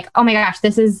 You're like, oh my gosh,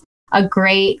 this is a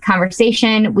great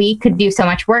conversation. We could do so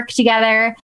much work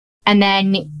together. And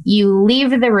then you leave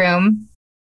the room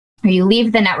or you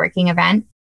leave the networking event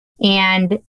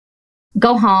and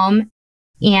go home.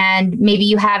 And maybe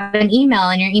you have an email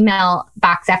in your email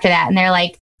box after that. And they're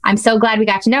like, I'm so glad we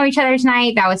got to know each other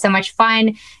tonight. That was so much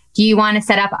fun. Do you want to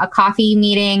set up a coffee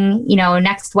meeting,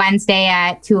 next Wednesday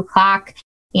at 2:00?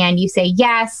 And you say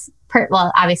yes.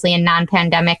 Well, obviously in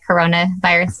non-pandemic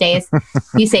coronavirus days,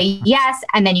 you say yes,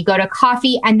 and then you go to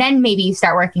coffee, and then maybe you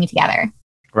start working together.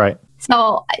 Right.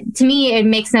 So to me, it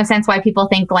makes no sense why people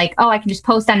think like, oh, I can just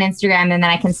post on Instagram and then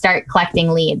I can start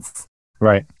collecting leads.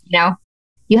 Right.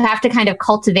 You have to kind of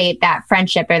cultivate that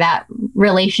friendship or that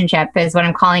relationship is what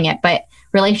I'm calling it. But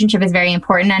relationship is very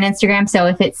important on Instagram. So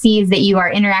if it sees that you are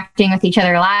interacting with each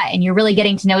other a lot and you're really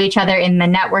getting to know each other in the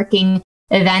networking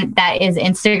event that is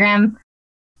Instagram,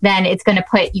 then it's going to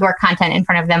put your content in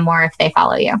front of them more if they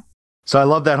follow you. So I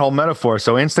love that whole metaphor.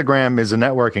 So Instagram is a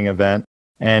networking event,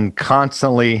 and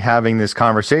constantly having this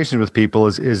conversation with people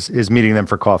is meeting them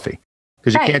for coffee.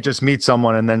 Because you can't just meet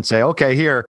someone and then say, okay,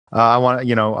 here, I want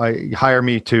to, hire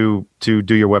me to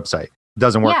do your website. It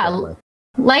doesn't work that way.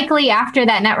 Likely after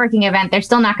that networking event, they're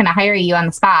still not going to hire you on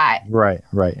the spot. Right,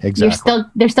 exactly.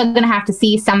 They're still going to have to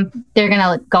see they're going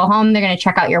to go home, they're going to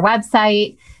check out your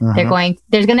website.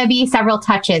 There's going to be several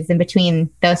touches in between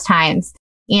those times.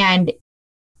 And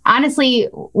honestly,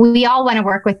 we all want to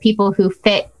work with people who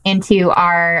fit into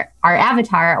our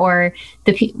avatar, or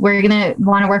we're going to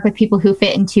want to work with people who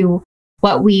fit into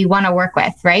what we want to work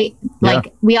with, right? Yeah.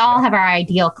 Like we all have our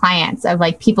ideal clients of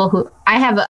like people who I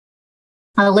have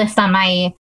a list on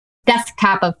my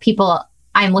desktop of people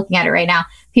I'm looking at it right now,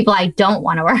 people I don't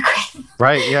want to work with.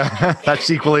 Right. Yeah. That's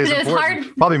equally as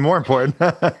important. Probably more important.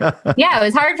 Yeah. It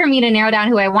was hard for me to narrow down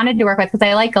who I wanted to work with because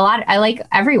I like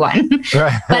everyone.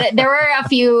 Right. But there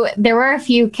were a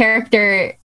few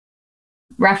character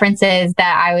references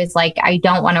that I was like, I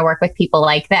don't want to work with people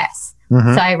like this.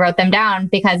 So I wrote them down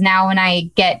because now when I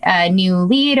get a new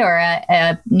lead or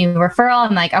a new referral,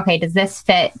 I'm like, okay, does this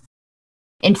fit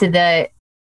into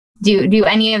do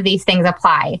any of these things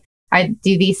apply?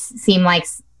 Does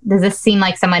this seem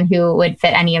like someone who would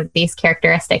fit any of these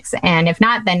characteristics? And if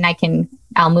not, then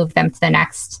I'll move them to the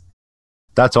next.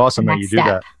 That's awesome that you do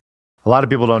that. A lot of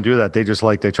people don't do that. They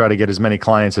try to get as many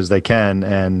clients as they can.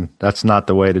 And that's not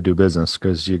the way to do business,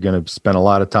 because you're going to spend a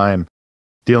lot of time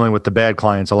dealing with the bad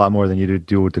clients a lot more than you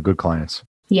do with the good clients.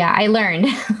 Yeah, I learned.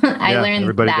 I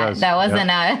learned that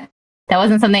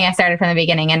wasn't something I started from the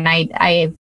beginning. And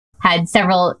I had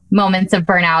several moments of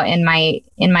burnout in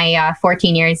my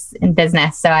 14 years in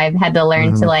business. So I've had to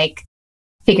learn to like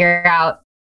figure out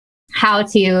how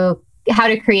to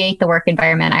create the work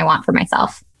environment I want for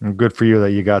myself. And good for you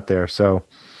that you got there. So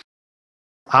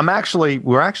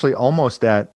we're actually almost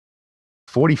at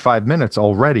 45 minutes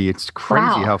already. It's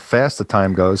crazy how fast the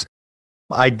time goes.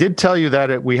 I did tell you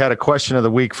that we had a question of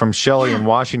the week from Shelley in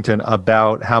Washington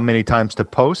about how many times to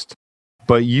post,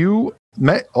 but you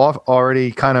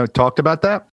already kind of talked about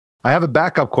that. I have a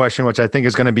backup question, which I think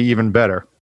is going to be even better.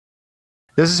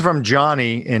 This is from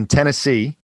Johnny in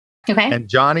Tennessee. Okay. And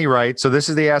Johnny writes, so this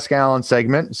is the Ask Allan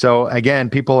segment. So again,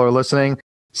 people are listening,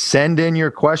 send in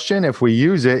your question. If we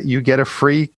use it, you get a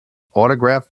free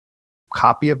autographed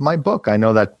copy of my book. I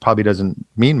know that probably doesn't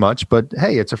mean much, but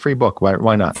hey, it's a free book.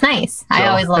 Why not? It's nice. I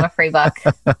always love a free book.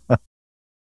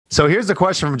 So here's the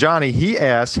question from Johnny. He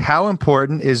asked, how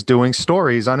important is doing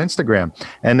stories on Instagram?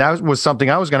 And that was something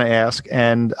I was going to ask.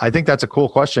 And I think that's a cool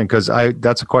question because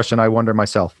that's a question I wonder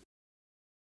myself.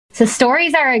 So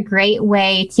stories are a great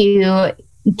way to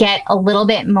get a little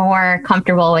bit more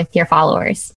comfortable with your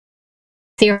followers.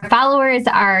 So your followers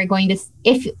are going to,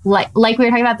 if like we were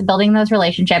talking about the building those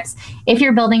relationships, if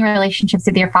you're building relationships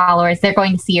with your followers, they're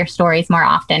going to see your stories more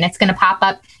often. It's going to pop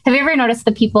up. Have you ever noticed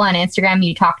the people on Instagram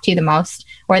you talk to the most,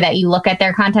 or that you look at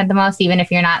their content the most, even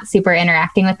if you're not super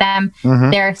interacting with them,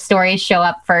 their stories show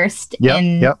up first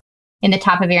in the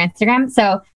top of your Instagram.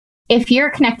 So if you're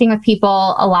connecting with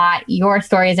people a lot, your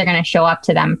stories are going to show up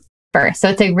to them first. So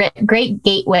it's a great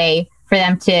gateway for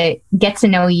them to get to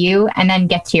know you and then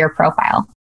get to your profile.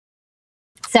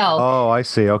 So, I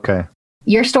see. Okay.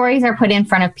 Your stories are put in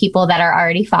front of people that are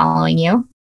already following you.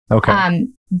 Okay.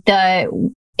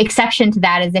 The exception to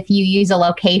that is if you use a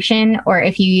location or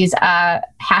if you use a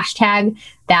hashtag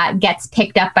that gets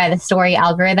picked up by the story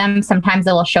algorithm, sometimes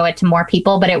it will show it to more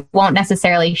people, but it won't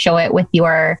necessarily show it with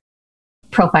your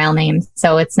profile name.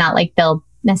 So it's not like they'll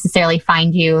necessarily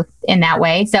find you in that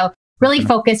way. So really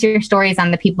focus your stories on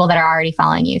the people that are already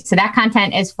following you. So that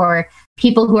content is for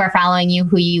people who are following you,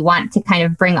 who you want to kind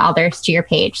of bring others to your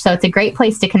page. So it's a great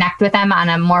place to connect with them on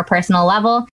a more personal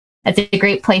level. It's a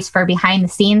great place for behind the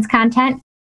scenes content.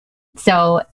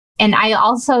 So, and I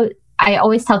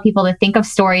always tell people to think of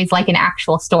stories like an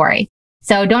actual story.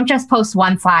 So don't just post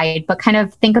one slide, but kind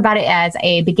of think about it as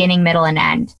a beginning, middle, and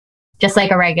end, just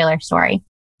like a regular story.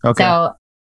 Okay. So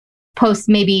post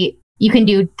maybe, you can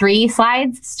do 3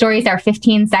 slides. Stories are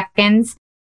 15 seconds.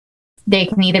 They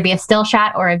can either be a still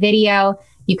shot or a video.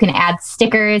 You can add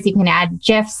stickers. You can add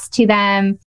GIFs to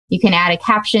them. You can add a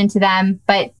caption to them.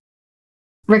 But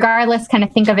regardless, kind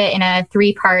of think of it in a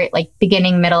 3-part, like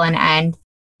beginning, middle, and end.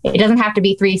 It doesn't have to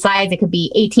be 3 slides. It could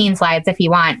be 18 slides if you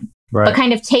want. Right. But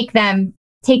kind of take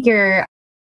your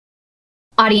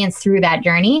audience through that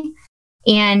journey.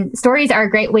 And stories are a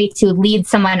great way to lead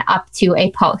someone up to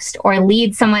a post or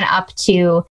lead someone up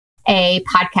to a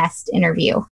podcast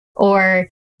interview or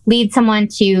lead someone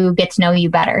to get to know you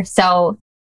better. So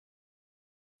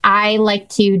I like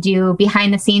to do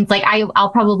behind the scenes. Like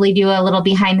I'll probably do a little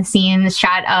behind the scenes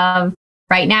shot of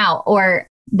right now or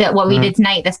what we did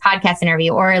tonight, this podcast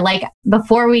interview, or like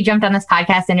before we jumped on this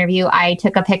podcast interview, I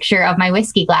took a picture of my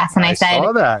whiskey glass and I said,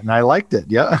 saw that and I liked it.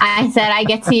 Yeah. I said, I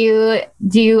get to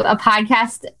do a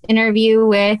podcast interview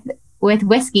with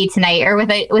whiskey tonight or with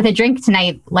a drink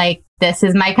tonight. Like this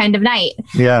is my kind of night.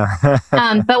 Yeah.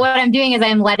 But what I'm doing is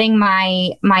I'm letting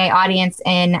my audience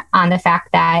in on the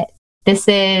fact that this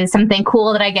is something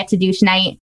cool that I get to do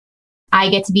tonight. I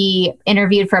get to be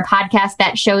interviewed for a podcast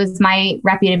that shows my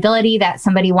reputability, that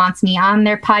somebody wants me on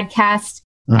their podcast.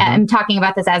 I'm talking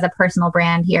about this as a personal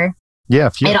brand here. Yeah.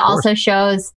 It also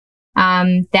shows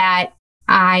that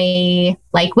I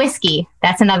like whiskey.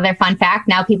 That's another fun fact.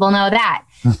 Now people know that.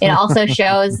 It also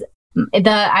shows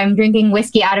I'm drinking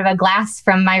whiskey out of a glass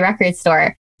from my record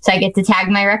store. So I get to tag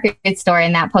my record store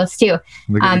in that post too.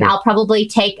 I'll probably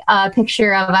take a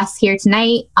picture of us here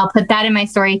tonight. I'll put that in my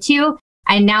story too.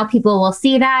 And now people will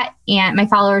see that and my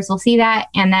followers will see that.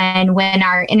 And then when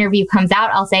our interview comes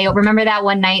out, I'll say, oh, remember that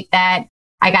one night that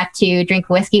I got to drink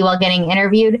whiskey while getting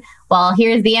interviewed? Well,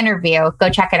 here's the interview.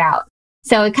 Go check it out.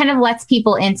 So it kind of lets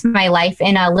people into my life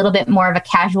in a little bit more of a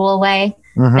casual way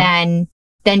than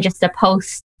just a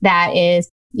post that is,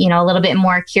 a little bit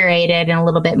more curated and a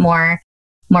little bit more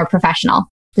professional.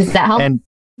 Does that help? And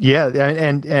yeah.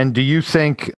 And do you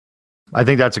think, I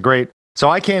think that's a great, so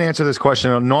I can't answer this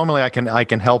question. Normally I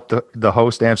can help the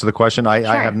host answer the question. I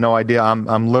have no idea.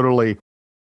 I'm literally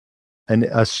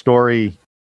a story.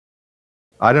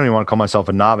 I don't even want to call myself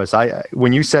a novice.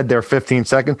 When you said they're 15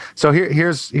 seconds. So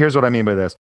here's what I mean by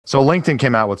this. So LinkedIn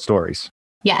came out with stories.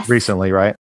 Yes. Recently,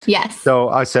 right? Yes. So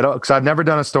I said, because I've never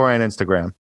done a story on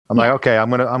Instagram. I'm like, okay, I'm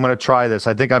gonna try this.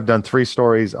 I think I've done 3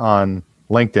 stories on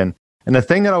LinkedIn. And the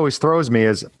thing that always throws me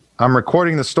is I'm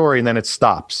recording the story and then it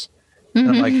stops. And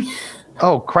I'm like,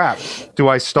 oh crap, do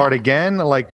I start again?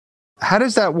 Like, how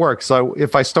does that work? So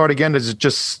if I start again, does it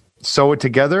just sew it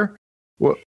together?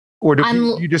 Or do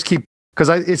you just keep, because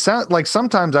it sounds like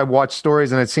sometimes I watch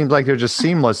stories and it seems like they're just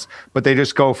seamless, but they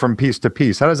just go from piece to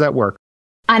piece. How does that work?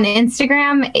 On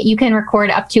Instagram, you can record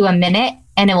up to a minute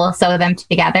and it will sew them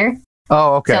together.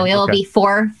 Oh, okay. So it'll be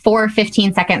four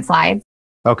 15-second slides.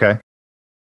 Okay.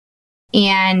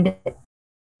 And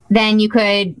then you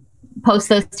could post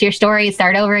those to your story,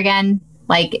 start over again,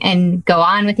 and go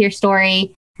on with your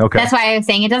story. Okay. That's why I was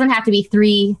saying it doesn't have to be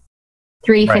three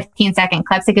 15-second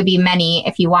clips. It could be many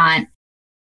if you want.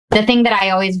 The thing that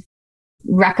I always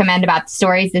recommend about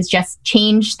stories is just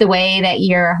change the way that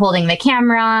you're holding the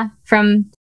camera from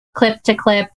clip to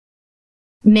clip.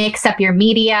 Mix up your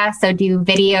media. So do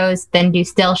videos, then do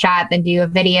still shot, then do a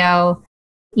video,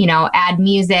 add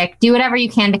music, do whatever you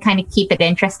can to kind of keep it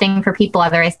interesting for people.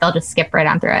 Otherwise, they'll just skip right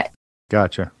on through it.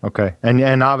 Gotcha. Okay.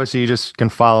 And obviously you just can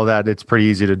follow that. It's pretty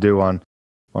easy to do on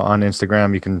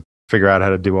Instagram. You can figure out how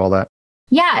to do all that.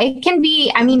 Yeah, it can be.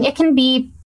 I mean, it can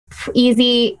be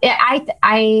easy.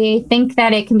 I think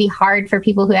that it can be hard for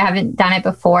people who haven't done it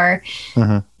before.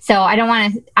 Mm-hmm. So I don't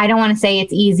want to say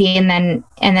it's easy and then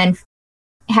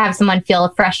have someone feel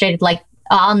frustrated like,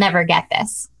 oh, I'll never get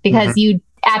this, because you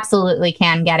absolutely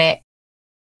can get it.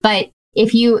 But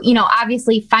if you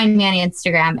obviously find me on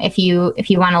Instagram if you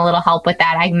want a little help with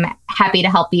that. I'm happy to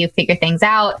help you figure things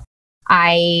out.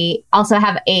 I also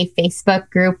have a Facebook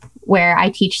group where I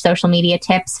teach social media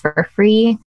tips for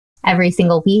free every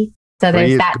single week. So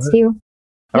there's that too.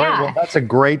 All right, well, that's a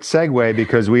great segue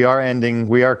because we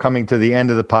are coming to the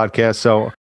end of the podcast.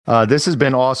 So this has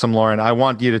been awesome, Lauren. I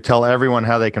want you to tell everyone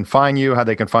how they can find you, how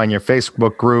they can find your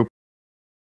Facebook group.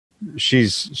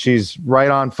 She's right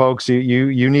on, folks.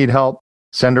 You need help,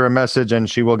 send her a message and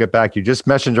she will get back to you. Just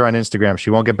message her on Instagram. She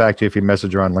won't get back to you if you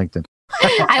message her on LinkedIn.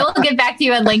 I will get back to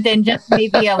you on LinkedIn just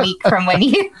maybe a week from when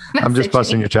you I'm just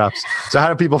busting your chops. So how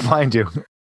do people find you?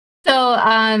 So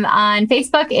on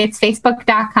Facebook, it's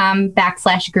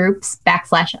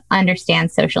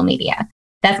facebook.com/groups/understand social media.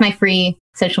 That's my free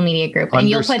social media group.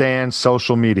 Understand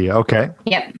social media. Okay.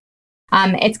 Yep.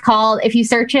 It's called, if you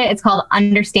search it, it's called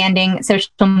Understanding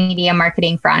Social Media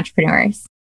Marketing for Entrepreneurs.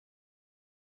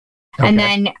 Okay. And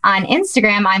then on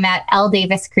Instagram, I'm at L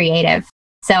Davis Creative.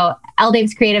 So L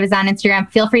Davis Creative is on Instagram.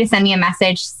 Feel free to send me a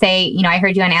message. Say, I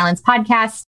heard you on Allan's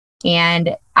podcast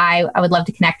and I would love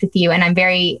to connect with you. And I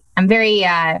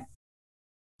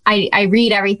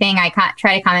read everything. I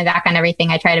try to comment back on everything.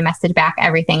 I try to message back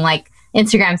everything. Like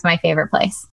Instagram's my favorite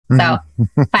place. So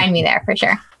find me there for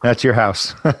sure. That's your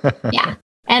house. Yeah.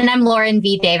 And I'm Lauren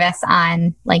V. Davis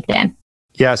on LinkedIn.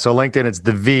 Yeah. So LinkedIn, it's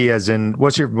the V as in,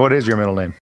 what is your middle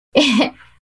name?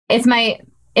 It's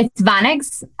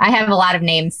Vonnegs. I have a lot of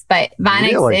names, but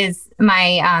Vonnegs is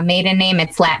my maiden name.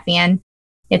 It's Latvian.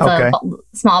 It's a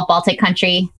small Baltic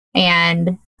country.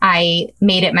 And I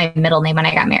made it my middle name when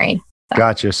I got married. So.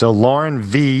 Gotcha. So Lauren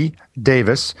V.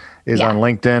 Davis is on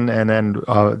LinkedIn, and then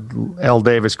L.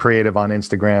 Davis Creative on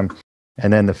Instagram,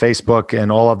 and then the Facebook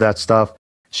and all of that stuff.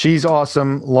 She's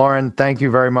awesome. Lauren, thank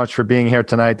you very much for being here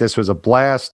tonight. This was a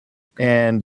blast.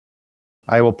 And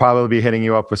I will probably be hitting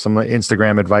you up with some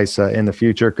Instagram advice in the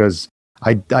future because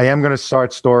I am going to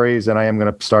start stories and I am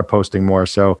going to start posting more.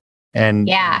 So, and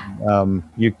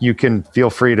you can feel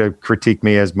free to critique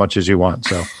me as much as you want.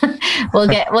 So we'll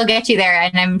get you there,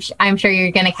 and I'm sure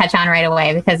you're going to catch on right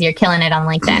away because you're killing it on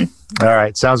LinkedIn. All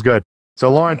right, sounds good. So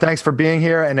Lauren, thanks for being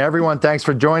here, and everyone, thanks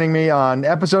for joining me on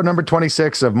episode number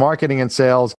 26 of Marketing and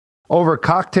Sales Over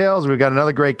Cocktails. We've got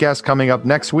another great guest coming up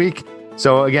next week.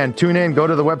 So again, tune in, go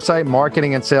to the website,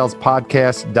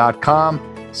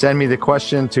 marketingandsalespodcast.com. Send me the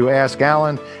question to Ask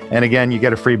Allan. And again, you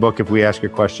get a free book if we ask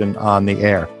your question on the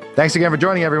air. Thanks again for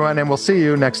joining, everyone, and we'll see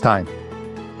you next time.